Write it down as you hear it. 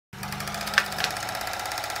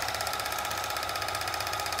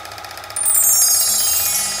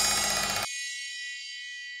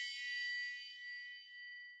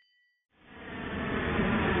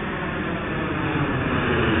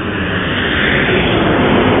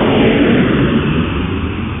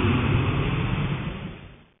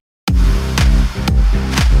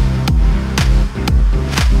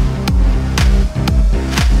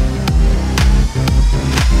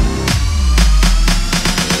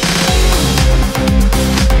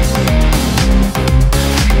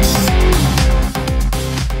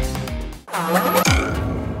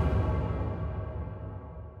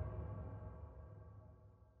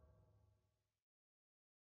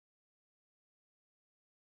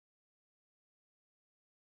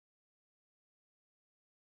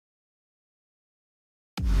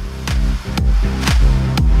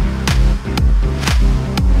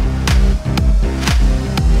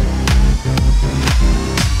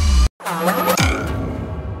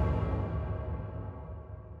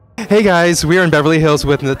Hey guys, we're in Beverly Hills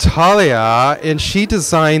with Natalia, and she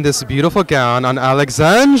designed this beautiful gown on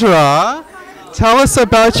Alexandra. Tell us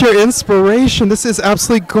about your inspiration. This is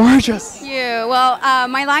absolutely gorgeous. Thank you. Well,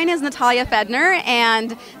 my line is Natalia Fedner,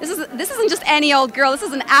 and this isn't just any old girl. This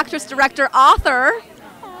is an actress, director, author,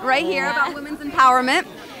 right here about women's empowerment.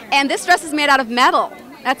 And this dress is made out of metal.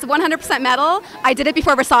 That's 100% metal. I did it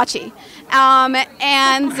before Versace.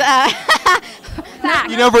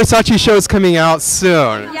 You know Versace show is coming out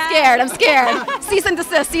soon. I'm scared. Cease and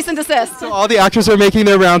desist, cease and desist. So all the actors are making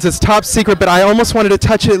their rounds. It's top secret, but I almost wanted to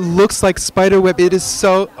touch it. It looks like spiderweb. It is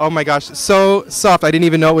so, oh my gosh, so soft. I didn't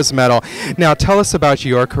even know it was metal. Now tell us about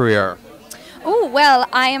your career. Oh, well,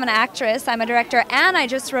 I am an actress, I'm a director, and I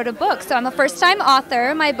just wrote a book. So I'm a first-time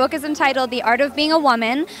author. My book is entitled The Art of Being a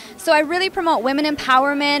Woman. So I really promote women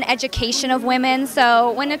empowerment, education of women.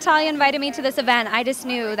 So when Natalia invited me to this event, I just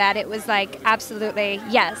knew that it was like absolutely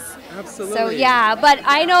yes. Absolutely. So yeah, but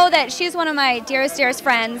I know that she's one of my dearest, dearest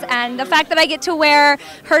friends, and the fact that I get to wear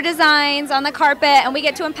her designs on the carpet and we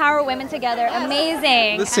get to empower women together,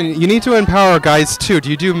 amazing. Listen, you need to empower guys too.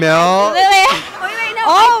 Do you do male?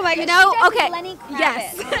 Oh my God! Okay.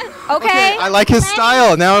 Yes. Okay. I like his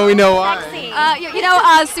style. Now we know why.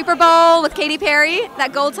 Super Bowl with Katy Perry,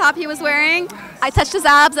 that gold top he was wearing. I touched his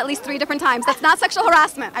abs at least 3 different times. That's not sexual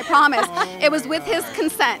harassment, I promise. It was with his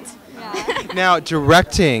consent. Now,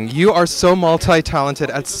 directing. You are so multi-talented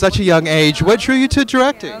at such a young age. What drew you to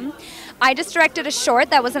directing? I just directed a short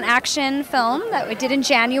that was an action film that we did in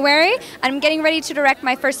January. I'm getting ready to direct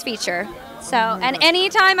my first feature. So, and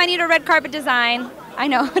anytime I need a red carpet design, I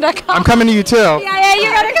know who to call. I'm coming to you too. Yeah, you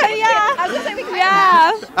gotta come. Yeah. I was gonna say we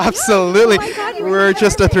can Absolutely. Oh my God, we're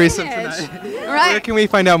just a threesome tonight. Right. Where can we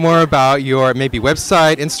find out more about your maybe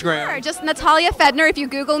website, Instagram? Sure, just Natalia Fedner. If you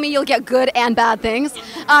Google me, you'll get good and bad things.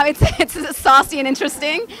 It's saucy and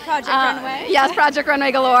interesting. Project Runway. Yes, Project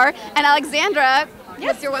Runway galore. And Alexandra,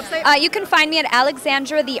 what's your website? You can find me at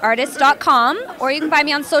alexandratheartist.com, or you can find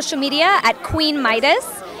me on social media at Queen Midas,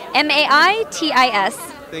 Maitis.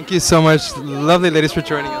 Thank you so much, lovely ladies, for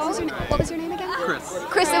joining us. What was your name again? Chris.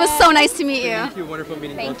 Chris, it was so nice to meet you. Thank you. Wonderful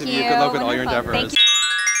meeting both of you. you. Good luck with all your Wonderful. endeavors. Thank you.